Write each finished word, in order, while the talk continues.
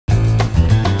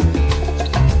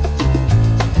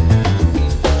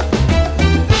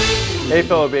Hey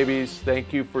fellow babies,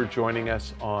 thank you for joining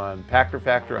us on Pachter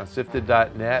Factor on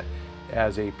SIFTD.net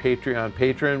as a Patreon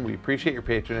patron. We appreciate your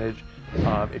patronage.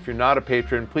 If you're not a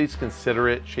patron, please consider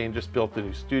it. Shane just built a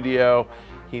new studio.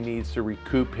 He needs to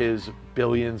recoup his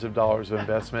billions of dollars of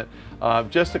investment.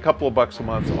 Just a couple of bucks a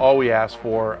month is all we ask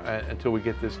for until we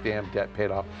get this damn debt paid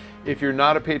off. If you're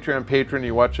not a Patreon patron,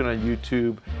 you're watching on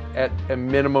YouTube, at a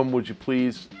minimum, would you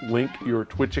please link your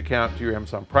Twitch account to your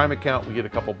Amazon Prime account? We get a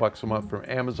couple bucks a month from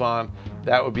Amazon.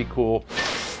 That would be cool.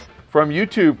 From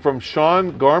YouTube, from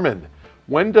Sean Garman.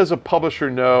 When does a publisher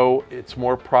know it's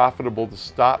more profitable to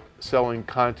stop selling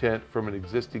content from an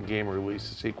existing game or release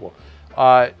a sequel?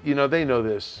 You know, they know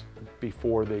this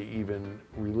before they even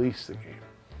release the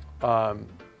game.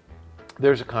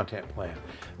 There's a content plan.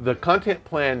 The content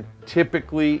plan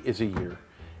typically is a year,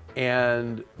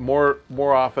 and more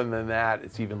often than that,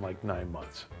 it's even like 9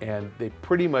 months. And they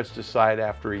pretty much decide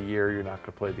after a year you're not going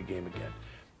to play the game again.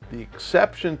 The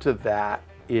exception to that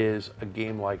is a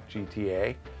game like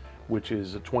GTA, which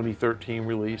is a 2013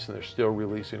 release, and they're still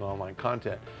releasing online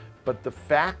content. But the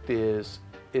fact is,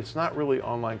 it's not really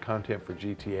online content for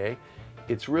GTA.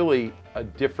 It's really a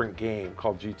different game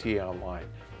called GTA Online.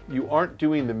 You aren't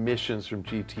doing the missions from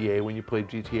GTA when you play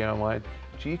GTA Online.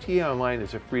 GTA Online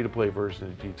is a free-to-play version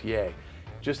of GTA.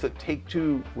 Just that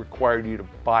Take-Two required you to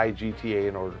buy GTA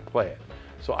in order to play it.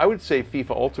 So I would say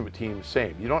FIFA Ultimate Team is the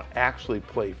same. You don't actually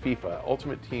play FIFA.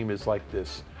 Ultimate Team is like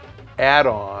this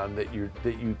add-on that you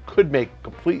could make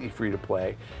completely free to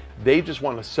play. They just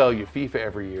want to sell you FIFA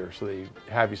every year, so they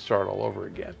have you start all over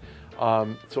again.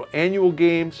 So annual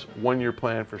games, 1 year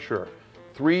plan for sure.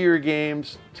 3-year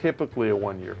games, typically a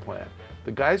 1-year plan.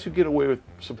 The guys who get away with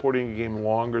supporting a game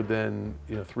longer than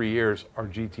 3 years are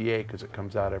GTA, because it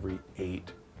comes out every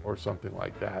 8 or something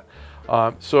like that.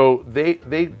 So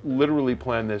they literally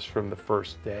plan this from the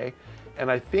first day. And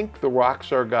I think the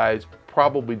Rockstar guys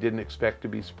probably didn't expect to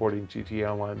be supporting GTA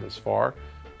Online this far,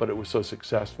 but it was so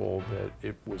successful that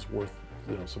it was worth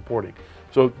supporting.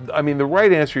 So, I mean, the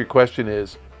right answer to your question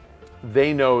is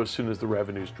they know as soon as the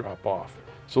revenues drop off.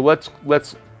 So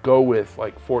let's go with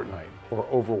like Fortnite or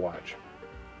Overwatch.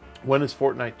 When is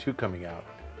Fortnite 2 coming out?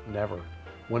 Never.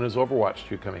 When is Overwatch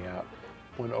 2 coming out?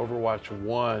 When Overwatch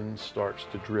 1 starts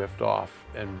to drift off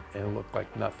and look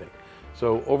like nothing.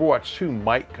 So Overwatch 2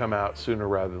 might come out sooner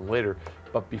rather than later,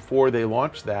 but before they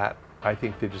launch that, I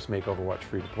think they just make Overwatch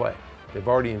free to play. They've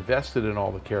already invested in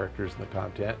all the characters and the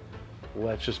content.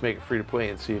 Let's just make it free to play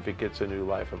and see if it gets a new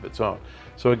life of its own.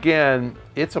 So again,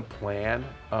 it's a plan.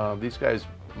 These guys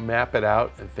map it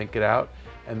out and think it out,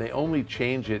 and they only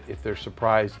change it if they're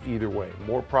surprised either way.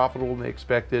 More profitable than they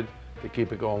expected, they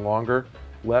keep it going longer.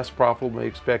 Less profitable than they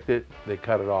expected, they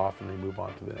cut it off and they move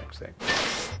on to the next thing.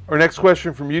 Our next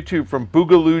question from YouTube, from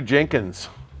Boogaloo Jenkins.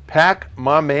 Pack,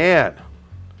 my man,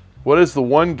 what is the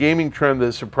one gaming trend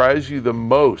that surprised you the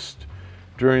most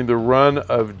during the run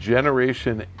of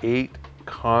Generation 8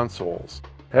 consoles?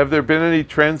 Have there been any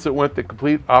trends that went the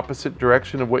complete opposite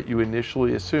direction of what you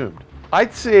initially assumed?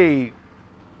 I'd say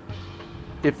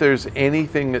if there's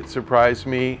anything that surprised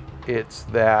me, it's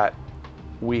that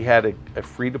we had a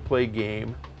free-to-play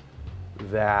game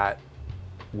that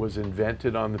was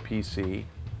invented on the PC,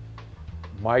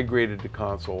 migrated to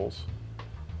consoles,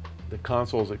 the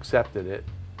consoles accepted it,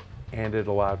 and it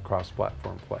allowed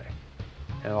cross-platform play.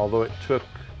 And although it took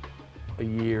a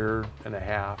year and a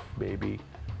half, maybe,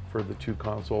 for the two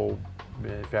console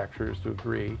manufacturers to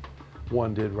agree,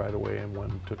 one did right away and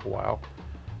one took a while,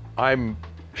 I'm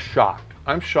shocked.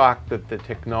 I'm shocked that the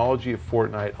technology of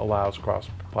Fortnite allows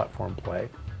cross-platform play.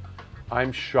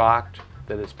 I'm shocked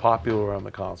that it's popular on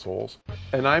the consoles.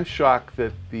 And I'm shocked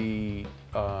that the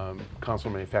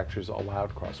console manufacturers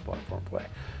allowed cross-platform play.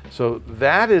 So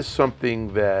that is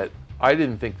something that I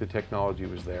didn't think the technology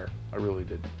was there. I really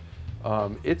didn't.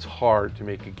 It's hard to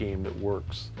make a game that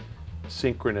works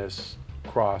synchronous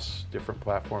across different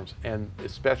platforms, and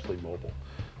especially mobile.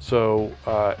 So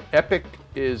Epic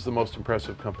is the most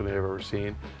impressive company I've ever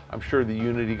seen. I'm sure the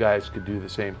Unity guys could do the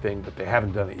same thing, but they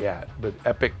haven't done it yet. But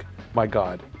Epic, my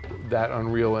God, that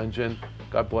Unreal Engine,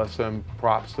 God bless them,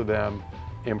 props to them,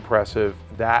 impressive.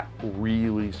 That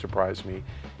really surprised me.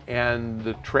 And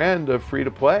the trend of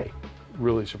free-to-play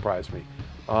really surprised me.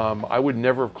 I would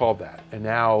never have called that. And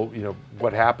now,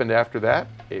 what happened after that?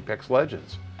 Apex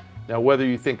Legends. Now, whether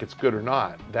you think it's good or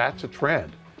not, that's a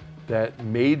trend. That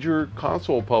major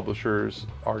console publishers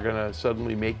are going to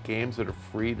suddenly make games that are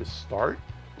free to start.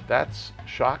 That's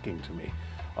shocking to me.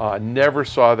 Never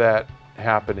saw that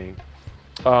happening.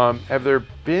 Have there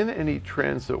been any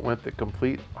trends that went the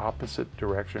complete opposite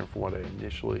direction from what I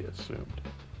initially assumed?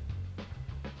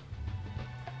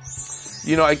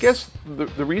 You know, I guess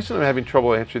the reason I'm having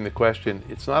trouble answering the question,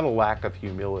 it's not a lack of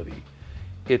humility.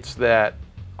 It's that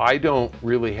I don't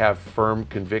really have firm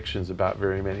convictions about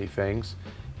very many things,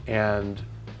 and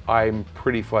I'm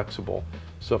pretty flexible.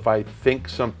 So if I think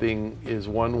something is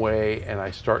one way and I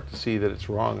start to see that it's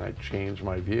wrong, I change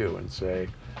my view and say,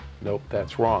 nope,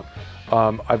 that's wrong.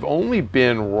 I've only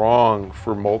been wrong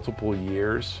for multiple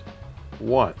years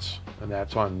once, and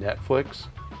that's on Netflix,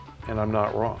 and I'm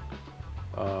not wrong.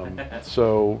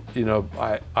 So, you know,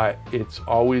 it's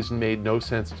always made no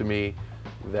sense to me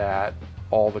that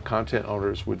all the content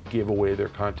owners would give away their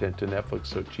content to Netflix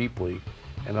so cheaply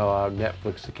and allow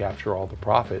Netflix to capture all the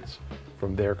profits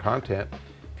from their content.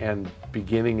 And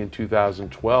beginning in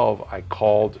 2012, I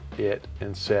called it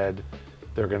and said,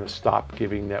 they're going to stop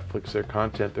giving Netflix their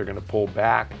content, they're going to pull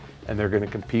back, and they're going to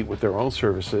compete with their own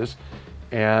services.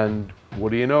 And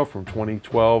what do you know, from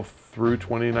 2012 through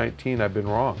 2019, I've been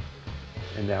wrong.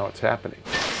 And now it's happening.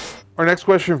 Our next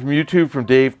question from YouTube from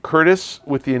Dave Curtis.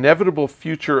 With the inevitable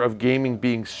future of gaming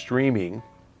being streaming,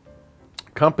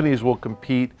 companies will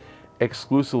compete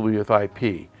exclusively with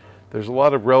IP. There's a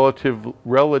lot of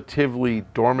relatively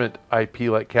dormant IP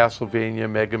like Castlevania,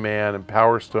 Mega Man, and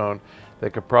Power Stone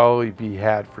that could probably be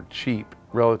had for cheap,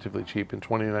 relatively cheap in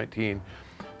 2019.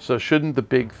 So shouldn't the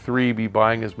big three be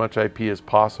buying as much IP as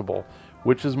possible?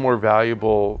 Which is a more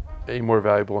valuable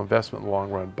investment in the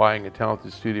long run, buying a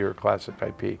talented studio or classic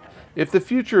IP? If the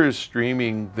future is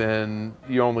streaming, then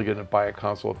you're only going to buy a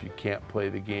console if you can't play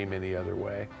the game any other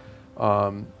way.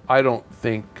 I don't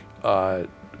think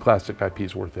classic IP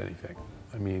is worth anything.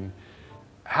 I mean,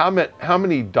 how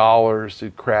many dollars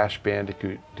did Crash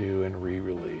Bandicoot do in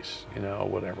re-release? You know,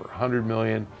 whatever, 100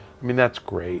 million. I mean, that's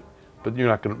great, but you're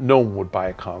not going to. No one would buy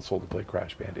a console to play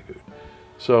Crash Bandicoot.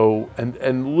 So,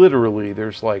 and literally,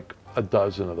 there's like a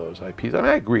dozen of those IPs. I mean,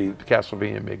 I agree,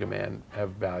 Castlevania and Mega Man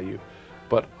have value,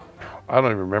 but I don't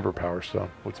even remember Power Stone.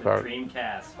 What's Power?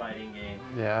 Dreamcast fighting game.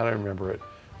 Yeah, I don't remember it.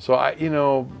 So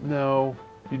no,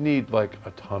 you need like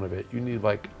a ton of it. You need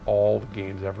like all the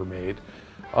games ever made.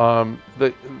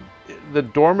 The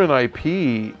dormant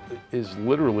IP is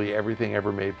literally everything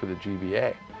ever made for the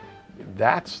GBA.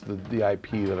 That's the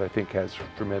IP that I think has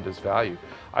tremendous value.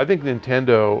 I think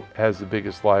Nintendo has the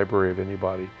biggest library of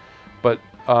anybody, but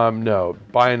no,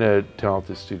 buying a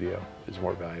talented studio is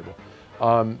more valuable.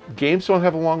 Games don't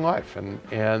have a long life,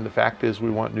 and the fact is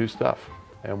we want new stuff.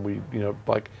 And we, you know,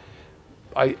 like,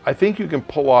 I think you can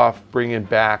pull off bringing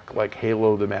back like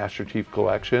Halo the Master Chief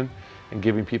Collection and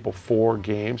giving people 4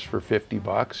 games for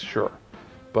 $50, sure.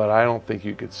 But I don't think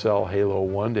you could sell Halo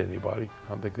 1 to anybody. I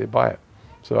don't think they'd buy it.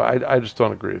 So I just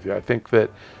don't agree with you. I think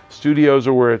that studios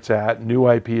are where it's at, new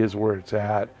IP is where it's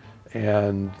at,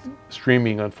 and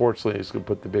streaming, unfortunately, is going to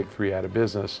put the big three out of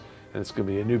business, and it's going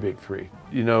to be a new big three.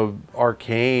 You know,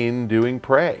 Arcane doing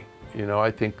Prey. You know,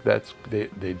 I think they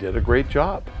did a great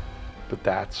job. But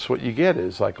that's what you get,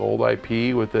 is like old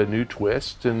IP with a new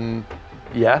twist, and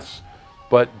yes,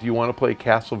 but do you want to play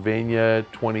Castlevania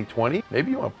 2020?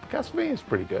 Maybe you want. Castlevania's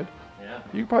pretty good. Yeah.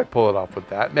 You can probably pull it off with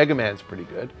that. Mega Man's pretty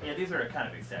good. Yeah, these are kind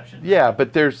of exceptions. Yeah,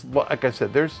 but there's, like I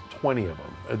said, there's 20 of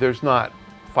them. There's not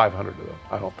 500 of them,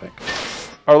 I don't think.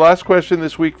 Our last question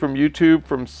this week from YouTube,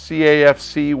 from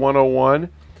CAFC 101.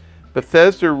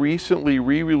 Bethesda recently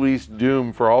re-released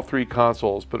Doom for all 3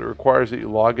 consoles, but it requires that you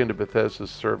log into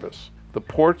Bethesda's service. The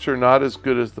ports are not as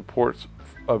good as the ports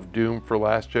of Doom for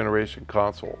last generation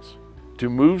consoles. Do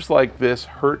moves like this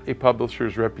hurt a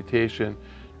publisher's reputation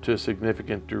to a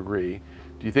significant degree?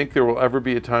 Do you think there will ever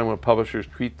be a time when publishers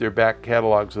treat their back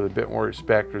catalogs with a bit more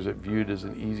respect, or is it viewed as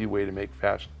an easy way to make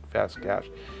fast cash?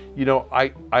 You know,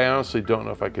 I honestly don't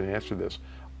know if I can answer this.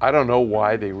 I don't know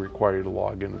why they require you to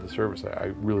log into the service.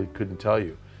 I really couldn't tell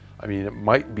you. I mean, it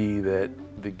might be that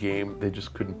the game, they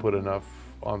just couldn't put enough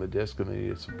on the disc and they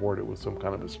need to support it with some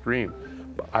kind of a stream.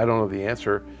 But I don't know the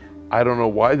answer. I don't know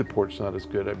why the port's not as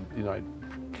good. I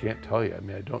can't tell you. I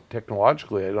mean,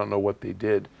 technologically, I don't know what they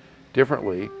did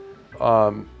differently.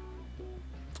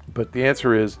 But the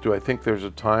answer is, do I think there's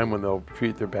a time when they'll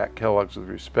treat their back catalogs with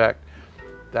respect?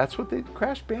 That's what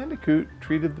Crash Bandicoot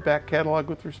treated the back catalog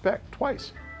with respect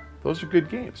twice. Those are good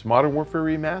games. Modern Warfare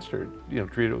Remastered,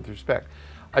 treated it with respect.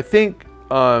 I think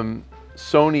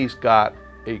Sony's got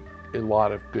a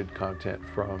lot of good content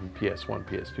from PS1,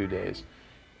 PS2 days,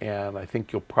 and I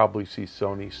think you'll probably see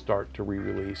Sony start to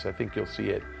re-release. I think you'll see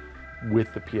it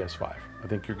with the PS5. I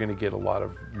think you're going to get a lot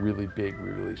of really big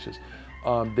re-releases.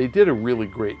 They did a really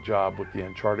great job with the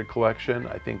Uncharted collection.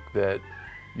 I think that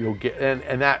you'll get,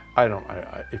 and that,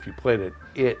 if you played it,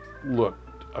 it looked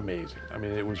amazing. I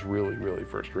mean, it was really, really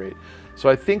first rate. So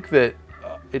I think that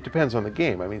it depends on the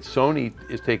game. I mean, Sony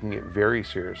is taking it very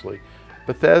seriously.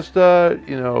 Bethesda,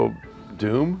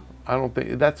 Doom, I don't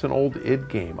think that's an old id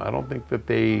game. I don't think that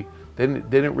they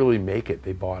didn't really make it.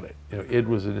 They bought it. Id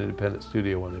was an independent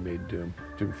studio when they made Doom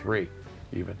 3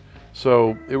 even.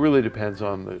 So it really depends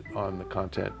on the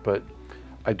content, but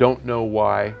I don't know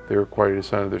why they required you to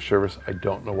sign up their service. I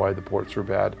don't know why the ports were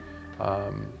bad.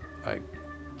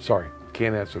 Sorry,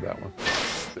 can't answer that one.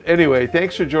 Anyway,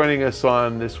 thanks for joining us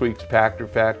on this week's Pachter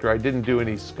Factor. I didn't do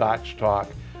any Scotch talk,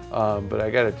 but I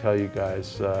got to tell you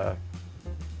guys,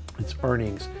 it's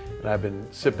earnings, and I've been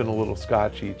sipping a little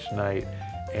Scotch each night.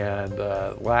 And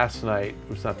last night, it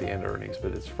was not the end earnings,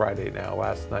 but it's Friday now.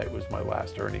 Last night was my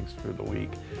last earnings for the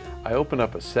week. I opened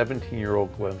up a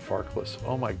 17-year-old Glenfarclas.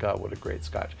 Oh my God, what a great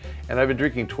Scotch. And I've been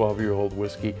drinking 12-year-old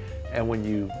whiskey. And when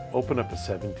you open up a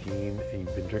 17 and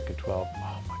you've been drinking 12,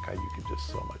 oh my God, you can just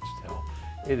so much tell.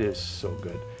 It is so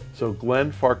good. So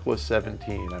Glenfarclas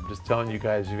 17, I'm just telling you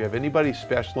guys, if you have anybody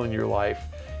special in your life,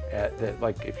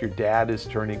 like if your dad is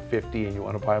turning 50 and you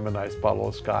want to buy him a nice bottle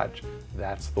of Scotch,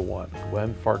 that's the one.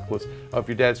 Glenfarclas. Oh, if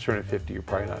your dad's turning 50, you're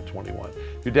probably not 21.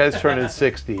 If your dad's turning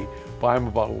 60, buy him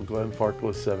a bottle of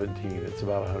Glenfarclas 17. It's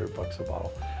about $100 a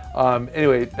bottle.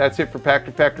 Anyway, that's it for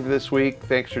Pachter Factor for this week.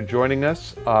 Thanks for joining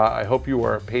us. I hope you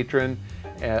are a patron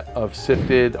of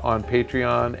SIFTD on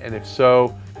Patreon, and if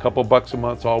so, a couple bucks a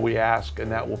month's all we ask, and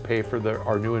that will pay for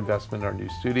our new investment in our new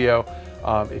studio.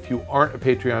 If you aren't a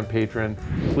Patreon patron,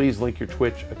 please link your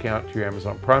Twitch account to your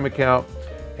Amazon Prime account,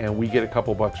 and we get a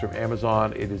couple bucks from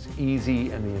Amazon. It is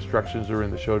easy, and the instructions are in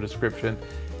the show description.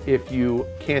 If you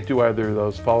can't do either of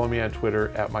those, follow me on Twitter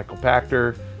at Michael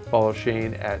Pachter, follow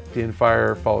Shane at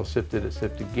Dinfire, follow SIFTD at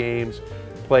SIFTD Games,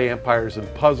 play Empires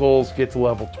and Puzzles, get to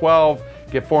level 12,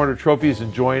 get 400 trophies,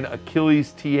 and join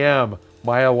Achilles TM,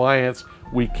 my alliance.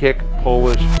 We kick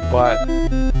Polish butt.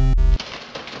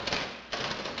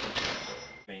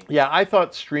 Yeah, I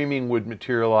thought streaming would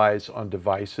materialize on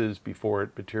devices before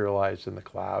it materialized in the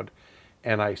cloud,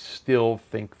 and I still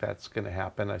think that's going to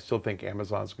happen. I still think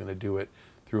Amazon's going to do it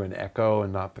through an Echo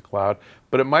and not the cloud,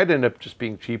 but it might end up just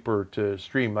being cheaper to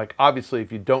stream. Like, obviously,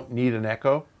 if you don't need an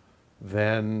Echo,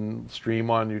 then stream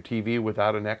on your TV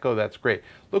without an Echo. That's great.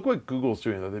 Look what Google's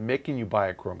doing, though. They're making you buy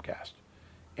a Chromecast,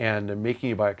 and they're making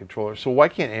you buy a controller. So why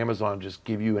can't Amazon just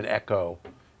give you an Echo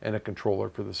and a controller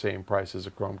for the same price as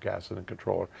a Chromecast and a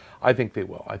controller? I think they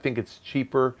will. I think it's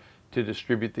cheaper to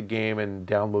distribute the game and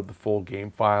download the full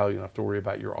game file. You don't have to worry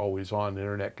about your always-on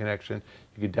internet connection.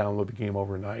 You can download the game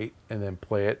overnight and then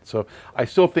play it. So I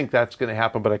still think that's going to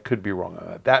happen, but I could be wrong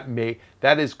on that.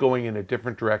 That is going in a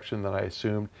different direction than I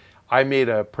assumed. I made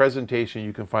a presentation,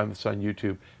 you can find this on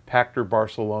YouTube, Pachter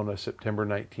Barcelona, September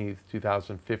 19th,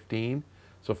 2015,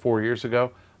 so 4 years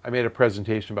ago. I made a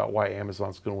presentation about why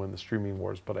Amazon's going to win the streaming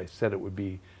wars, but I said it would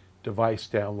be device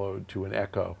download to an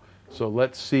Echo. So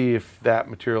let's see if that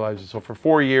materializes. So for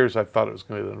 4 years, I thought it was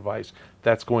going to be the device.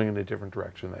 That's going in a different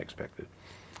direction than I expected.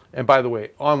 And by the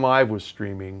way, OnLive was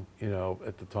streaming,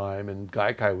 at the time, and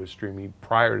Gaikai was streaming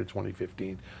prior to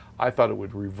 2015. I thought it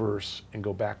would reverse and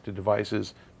go back to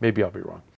devices. Maybe I'll be wrong.